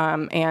catalog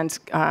and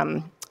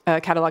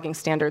cataloging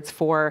standards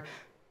for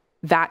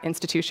that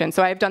institution.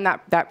 So I've done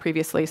that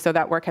previously. So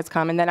that work has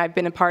come. And then I've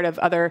been a part of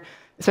other,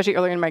 especially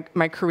earlier in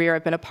my career,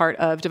 I've been a part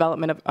of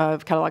development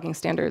of cataloging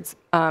standards.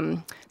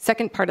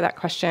 Second part of that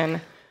question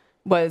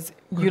was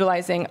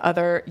utilizing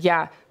other,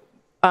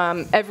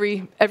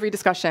 every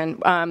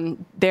discussion.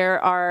 There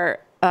are,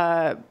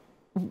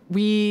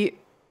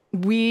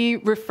 we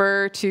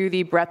refer to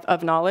the breadth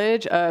of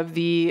knowledge of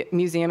the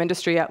museum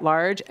industry at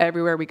large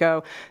everywhere we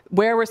go.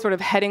 Where we're sort of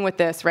heading with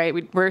this, right?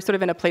 We're sort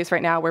of in a place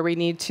right now where we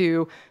need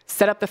to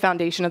set up the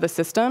foundation of the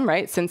system,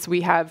 right? Since we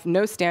have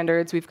no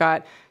standards, we've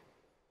got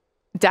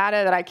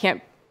data that I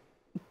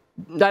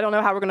don't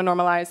know how we're going to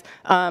normalize.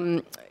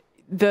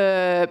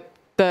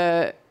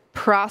 The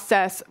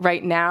process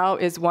right now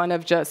is one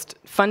of just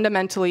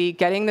fundamentally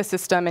getting the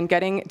system and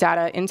getting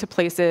data into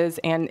places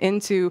and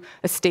into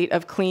a state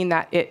of clean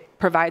that it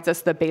provides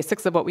us the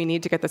basics of what we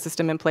need to get the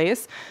system in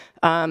place.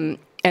 And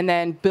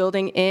then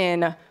building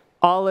in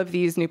all of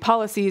these new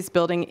policies,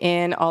 building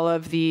in all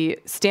of the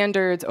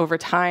standards over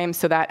time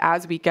so that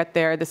as we get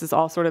there, this is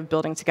all sort of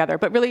building together.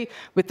 But really,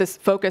 with this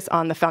focus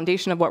on the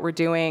foundation of what we're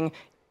doing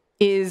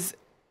is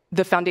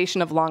the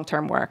foundation of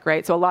long-term work,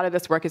 right? So a lot of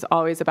this work is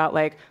always about,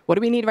 like, what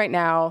do we need right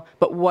now,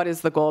 but what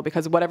is the goal?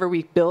 Because whatever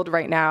we build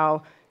right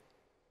now,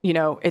 you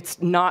know, it's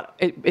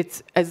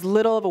as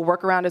little of a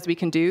workaround as we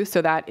can do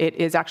so that it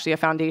is actually a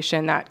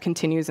foundation that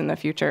continues in the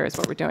future is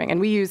what we're doing.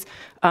 And we use,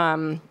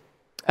 I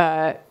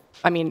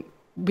mean,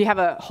 we have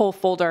a whole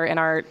folder in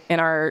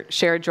our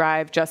shared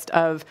drive just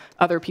of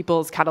other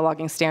people's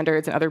cataloging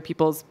standards and other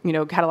people's, you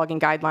know, cataloging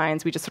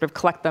guidelines. We just sort of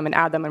collect them and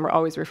add them, and we're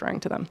always referring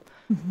to them.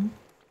 Mm-hmm.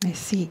 I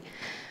see.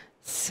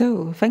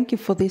 So thank you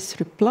for this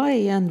reply.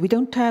 And we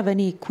don't have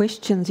any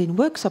questions in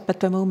workshop at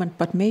the moment,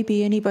 but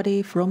maybe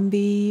anybody from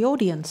the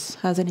audience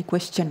has any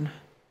question.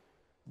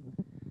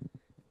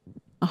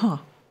 Aha,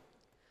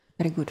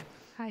 very good.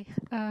 Hi.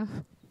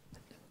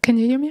 Can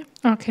you hear me?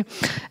 Okay.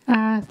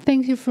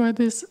 Thank you for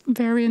this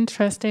very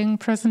interesting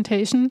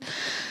presentation.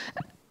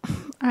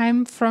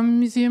 I'm from a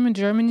museum in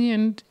Germany,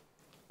 and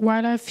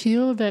while I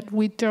feel that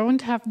we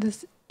don't have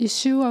this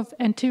issue of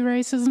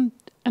anti-racism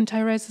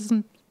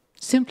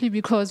simply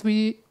because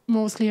we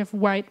mostly have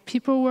white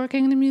people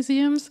working in the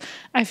museums,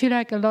 I feel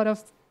like a lot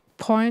of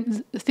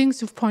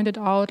things you've pointed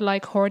out,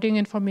 like hoarding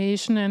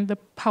information and the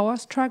power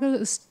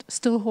struggle,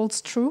 still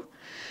holds true.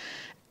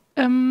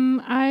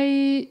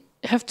 I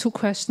have two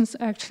questions,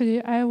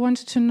 actually. I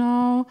wanted to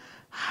know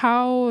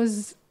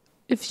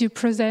if you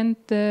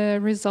present the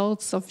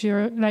results of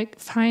your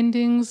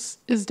findings,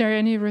 is there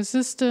any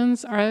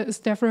resistance, or is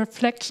there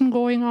reflection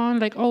going on?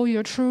 Like, oh,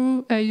 you're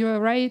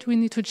right, we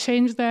need to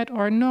change that,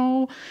 or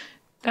no,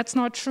 that's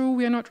not true,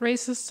 we are not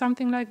racist,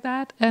 something like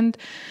that. And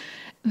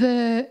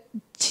the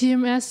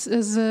TMS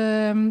is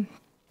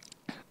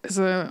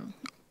a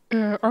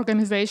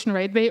organization,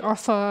 right? They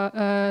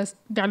offer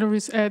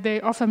galleries,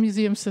 they offer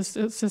museum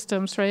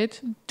systems,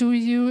 right? Do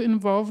you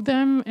involve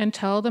them and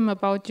tell them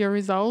about your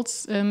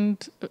results,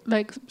 and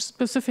like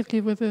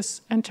specifically with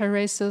this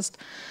anti-racist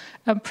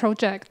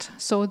project,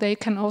 so they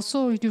can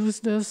also use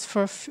this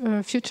for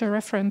future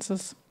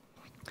references?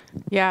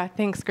 Yeah,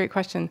 thanks. Great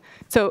question.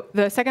 So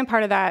the second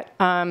part of that,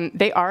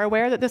 they are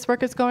aware that this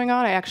work is going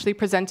on. I actually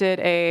presented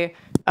a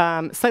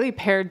slightly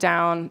pared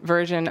down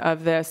version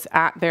of this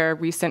at their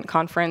recent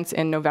conference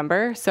in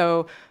November.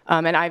 So,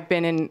 and I've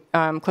been in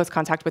close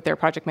contact with their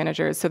project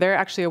managers. So they're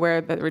actually aware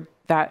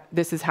that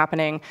this is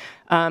happening.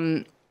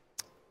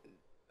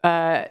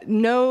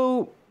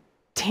 No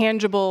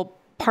tangible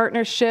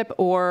partnership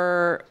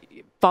or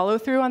follow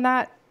through on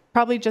that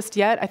probably just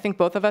yet. I think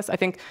both of us, I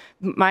think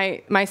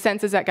my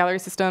sense is that Gallery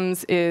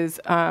Systems is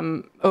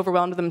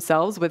overwhelmed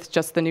themselves with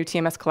just the new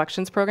TMS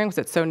collections program, because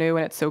it's so new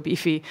and it's so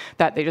beefy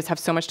that they just have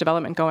so much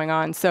development going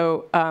on.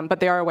 So, but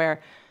they are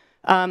aware.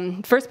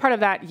 First part of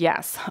that,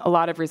 yes, a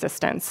lot of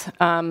resistance.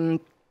 I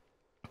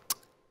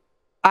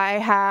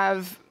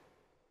have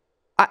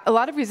a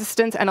lot of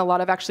resistance and a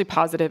lot of actually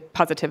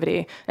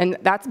positivity. And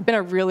that's been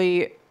a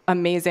really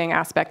amazing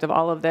aspect of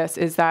all of this,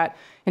 is that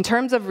in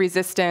terms of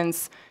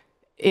resistance,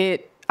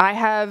 I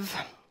have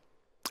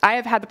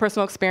had the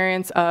personal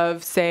experience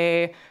of,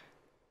 say,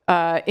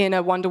 in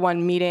a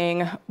one-to-one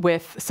meeting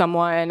with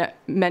someone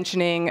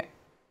mentioning,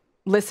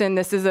 listen,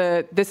 this is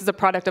a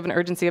product of an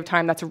urgency of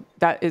time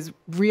that is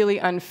really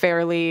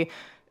unfairly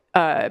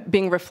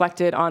being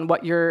reflected on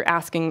what you're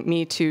asking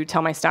me to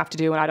tell my staff to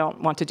do, and I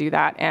don't want to do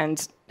that,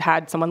 and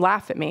had someone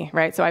laugh at me,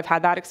 right? So I've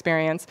had that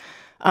experience.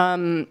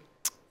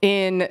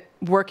 In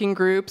working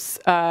groups,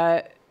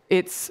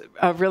 it's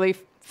a really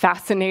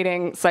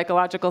fascinating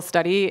psychological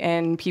study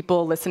in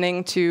people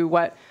listening to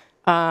what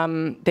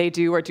they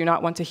do or do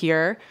not want to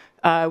hear.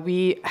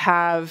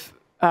 I've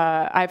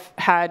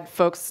had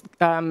folks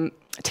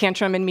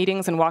tantrum in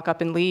meetings and walk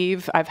up and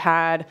leave. I've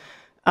had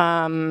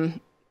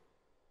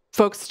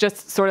folks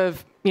just sort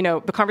of, you know,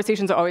 the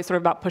conversations are always sort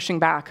of about pushing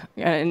back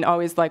and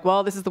always like,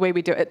 well, this is the way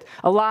we do it.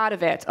 A lot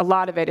of it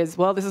is,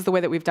 well, this is the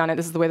way that we've done it.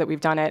 This is the way that we've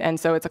done it. And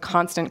so it's a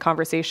constant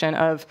conversation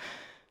of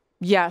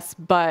yes,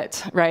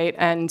 but, right?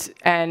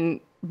 And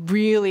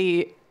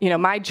really, you know,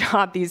 my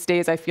job these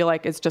days, I feel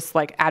like, is just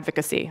like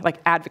advocacy.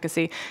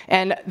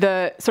 And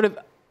the sort of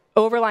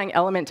overlying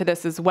element to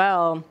this as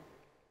well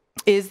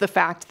is the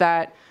fact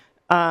that,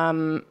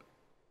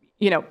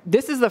 you know,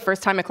 this is the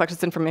first time a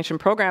collections information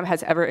program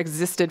has ever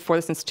existed for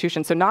this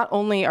institution. So not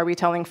only are we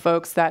telling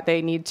folks that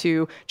they need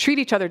to treat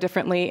each other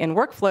differently in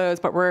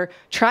workflows, but we're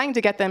trying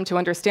to get them to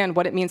understand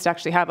what it means to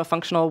actually have a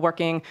functional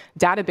working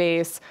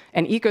database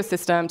and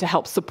ecosystem to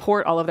help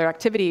support all of their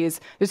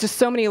activities. There's just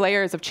so many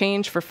layers of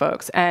change for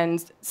folks.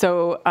 And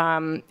so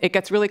it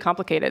gets really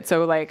complicated.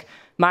 So like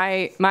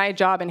my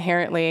job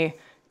inherently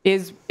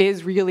is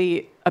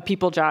really a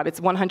people job. It's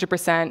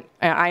 100%,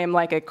 I am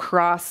like a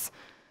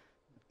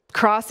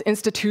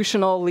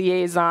cross-institutional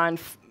liaison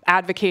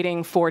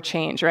advocating for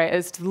change, right?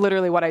 It's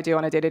literally what I do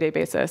on a day-to-day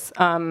basis.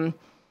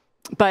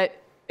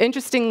 But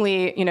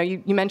interestingly, you know,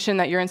 you mentioned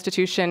that your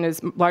institution is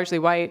largely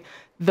white.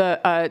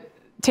 The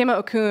Tema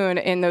Okun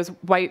in those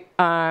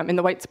in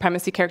the white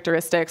supremacy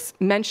characteristics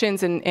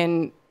mentions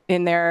in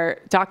their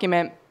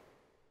document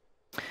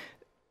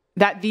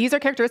that these are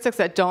characteristics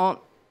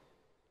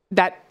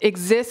that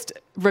exist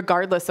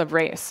regardless of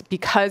race,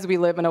 because we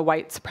live in a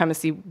white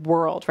supremacy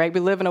world, right?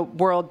 We live in a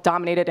world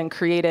dominated and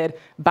created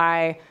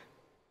by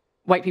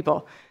white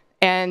people.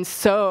 And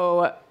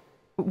so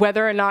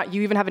whether or not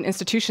you even have an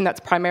institution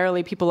that's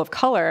primarily people of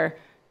color,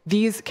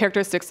 these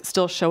characteristics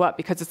still show up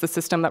because it's the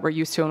system that we're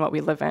used to and what we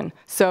live in.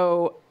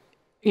 So,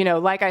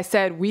 like I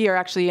said, we are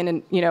actually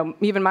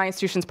even my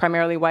institution's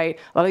primarily white.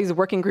 A lot of these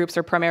working groups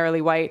are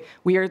primarily white.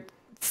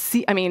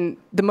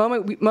 The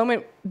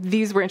moment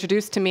these were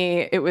introduced to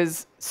me, it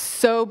was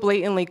so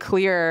blatantly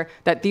clear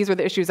that these were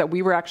the issues that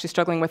we were actually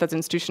struggling with as an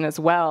institution as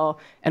well,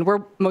 and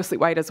we're mostly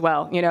white as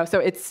well. So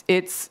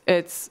it's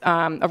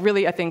a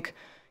really, I think,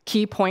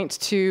 key point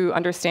to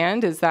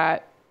understand is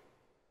that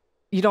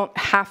you don't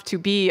have to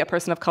be a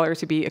person of color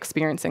to be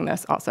experiencing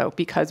this also,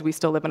 because we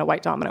still live in a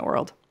white dominant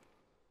world.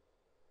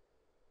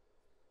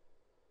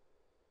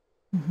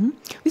 Mm-hmm.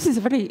 This is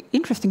a very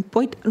interesting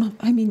point. No,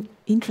 I mean,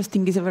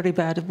 interesting is a very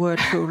bad word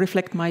to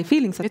reflect my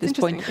feelings at this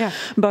point. Yeah.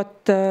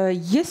 But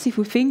yes, if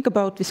we think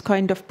about this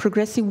kind of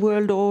progressive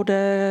world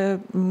order,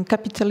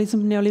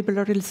 capitalism,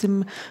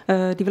 neoliberalism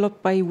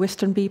developed by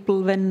Western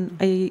people, then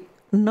I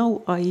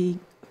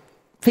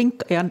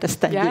think I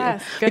understand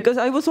you. Because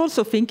I was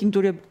also thinking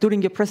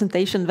during your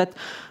presentation that,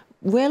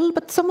 well,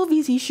 but some of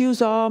these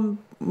issues are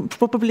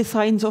probably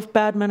signs of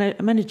bad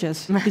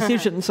managers'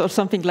 decisions or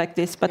something like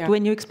this. But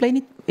when you explain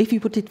it, if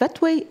you put it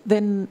that way,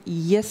 then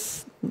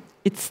yes,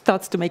 it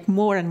starts to make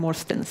more and more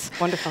sense.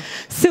 Wonderful.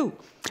 So,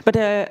 but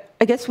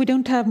I guess we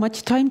don't have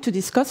much time to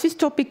discuss this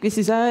topic. This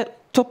is a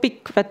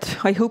topic that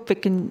I hope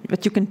that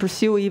you can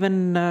pursue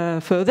even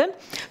further.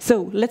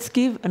 So let's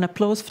give an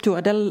applause to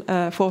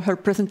Adele for her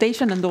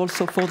presentation and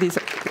also for these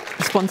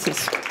responses.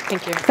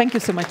 Thank you. Thank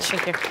you so much.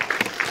 Thank you.